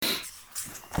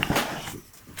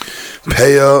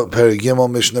Peah Perigimel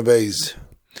Mishna Beis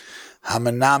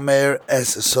Hamanamer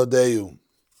Es Sodeyu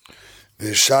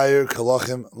V'Shayir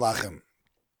Kalachim Lachem.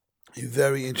 A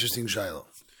very interesting shiloh.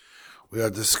 We are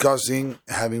discussing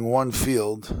having one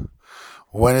field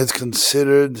when it's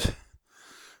considered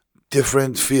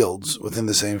different fields within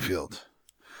the same field.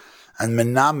 And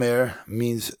menamer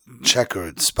means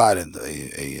checkered, spotted.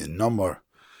 A number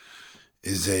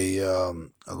is a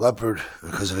leopard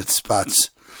because of its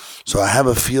spots. So I have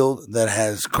a field that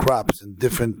has crops in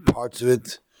different parts of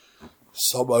it.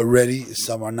 Some are ready,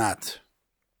 some are not.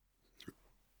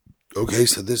 Okay,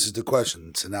 so this is the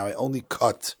question. So now I only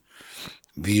cut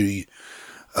the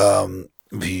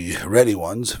ready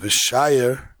ones.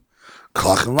 V'shayir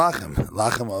kalachim lachem.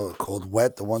 Lachem are called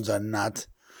wet. The ones are not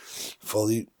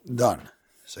fully done.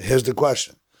 So here's the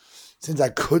question. Since I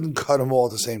couldn't cut them all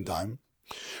at the same time,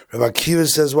 Rabbi Akiva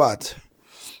says what?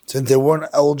 Since they weren't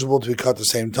eligible to be cut at the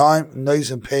same time, nois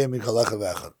and peah mikalecha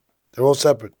v'echad. They're all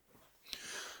separate.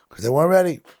 Because they weren't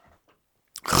ready.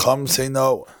 Chum say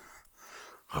no.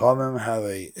 Chumim have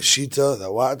a shita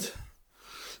that what?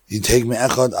 You take me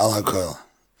echad al hakol.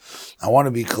 I want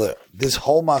to be clear. This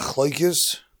whole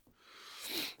machlokes,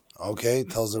 okay,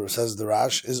 says the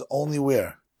Rash, is only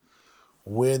where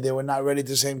they were not ready at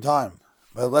the same time.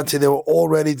 But let's say they were all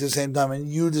ready at the same time and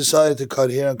you decided to cut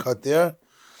here and cut there.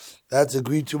 That's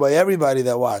agreed to by everybody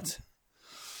that what?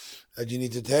 That you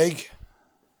need to take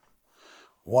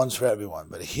once for everyone.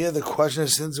 But here the question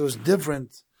is, since it was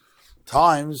different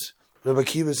times, Rabbi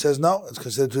Akiva says no, it's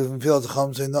considered two different fields. The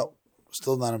Chum say no,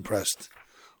 still not impressed.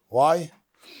 Why?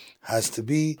 Has to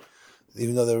be,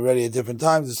 even though they were ready at different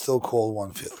times, it's still called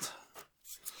one field.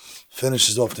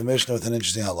 Finishes off the Mishnah with an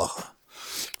interesting halacha.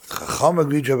 Chacham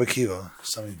agreed to Rabbi Akiva,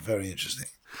 something very interesting.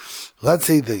 Let's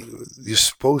say that you're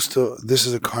supposed to, this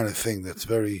is a kind of thing that's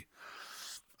very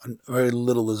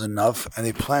little is enough, and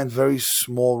they plant very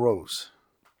small rows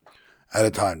at a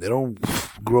time. They don't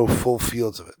grow full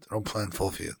fields of it. They don't plant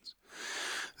full fields.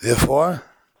 Therefore,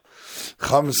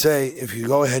 Chacham say, if you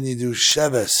go ahead and you do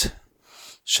sheves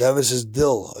is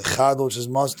dill, echad, which is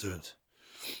mustard,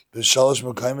 b'shalosh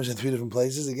mekaymish in 3 different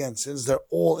places. Again, since they're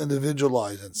all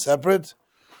individualized and separate,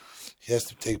 he has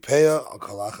to take peah, al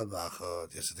kalachad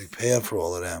v'achad. He has to take peah for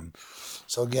all of them.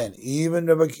 So again, even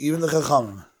the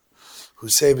Chachamim, who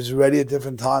say if it's ready at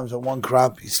different times on one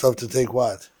crop, you still have to take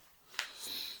what?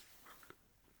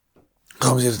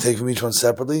 You have to take from each one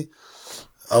separately.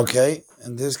 Okay,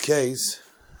 in this case,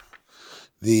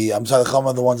 the Chachamim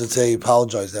are the ones that say,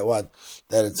 apologize, that what?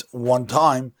 That it's one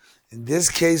time. In this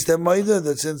case, they're maida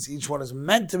that since each one is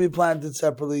meant to be planted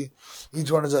separately,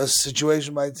 each one is a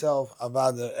situation by itself.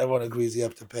 Everyone agrees you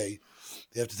have to pay.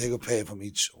 You have to take a pay from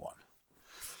each one.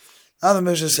 Now the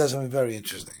Mishnah says something very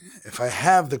interesting. If I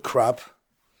have the crop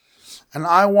and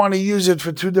I want to use it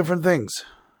for 2 different things,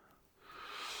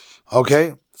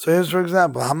 okay. So here's, for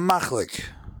example, hamachlik.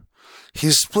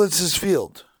 He splits his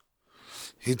field.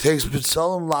 He takes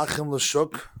bitzalim lachim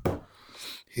l'shuk.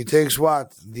 He takes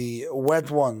what? The wet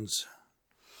ones.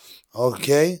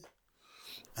 Okay?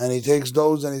 And he takes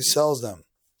those and he sells them.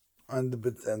 And the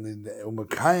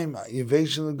umakayim,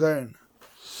 evasion l'garin.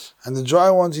 And the dry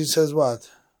ones, he says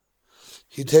what?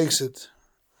 He takes it.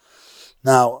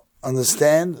 Now,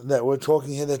 understand that we're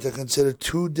talking here that they're considered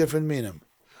 2 different minim.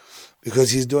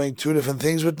 Because he's doing 2 different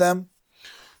things with them.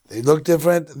 They look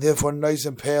different. Therefore, nice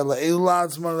and pale. What's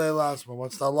the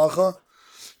halacha?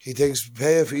 He takes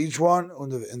peah for each one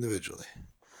individually.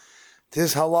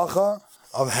 This halacha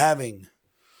of having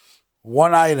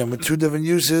one item with 2 different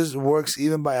uses works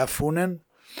even by afunim.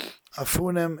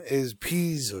 Afunim is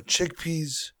peas or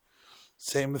chickpeas.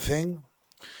 Same thing.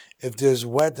 If there's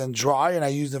wet and dry and I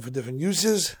use them for different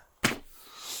uses.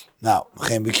 Now,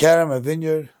 a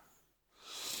vineyard.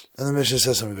 Then the Mishnah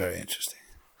says something very interesting.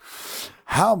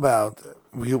 How about,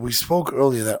 we spoke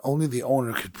earlier that only the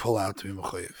owner could pull out to be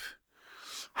mechayev.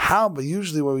 But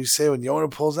usually what we say when the owner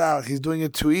pulls out, he's doing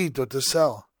it to eat or to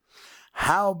sell.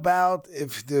 How about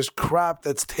if there's crop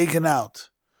that's taken out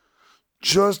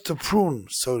just to prune,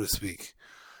 so to speak?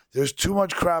 There's too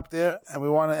much crop there and we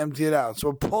want to empty it out. So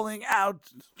we're pulling out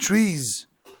trees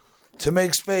to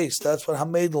make space. That's what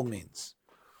hamedel means.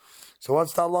 So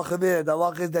what's the halacha there? The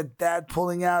halacha is that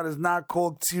pulling out is not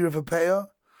called tzira for peah.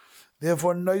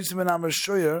 Therefore, noisim and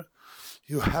amashoyer,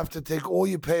 you have to take all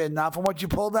your peah, not from what you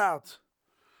pulled out.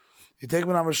 You take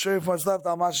when amashoyer from what's left,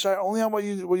 only on what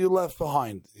you left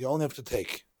behind. You only have to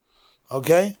take.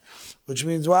 Okay? Which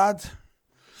means what?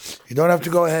 You don't have to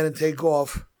go ahead and take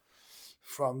off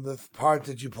from the part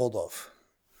that you pulled off.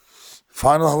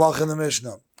 Final halacha in the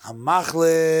Mishnah.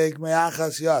 Hamachlik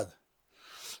me'achas yad.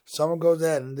 Someone goes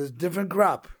ahead and there's different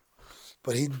crop.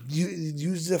 but he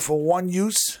uses it for one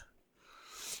use.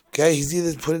 Okay, he's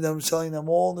either selling them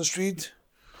all in the street,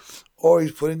 or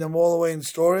he's putting them all away in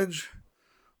storage.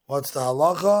 What's the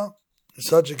halacha? In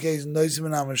such a case, noisim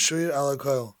and amashuyir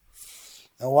alakoil.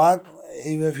 And what?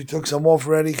 Even if he took some off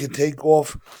already, he could take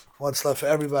off what's left for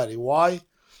everybody. Why?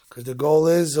 Because the goal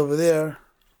is over there,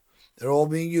 they're all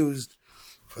being used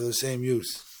for the same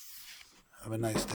use. Have a nice day.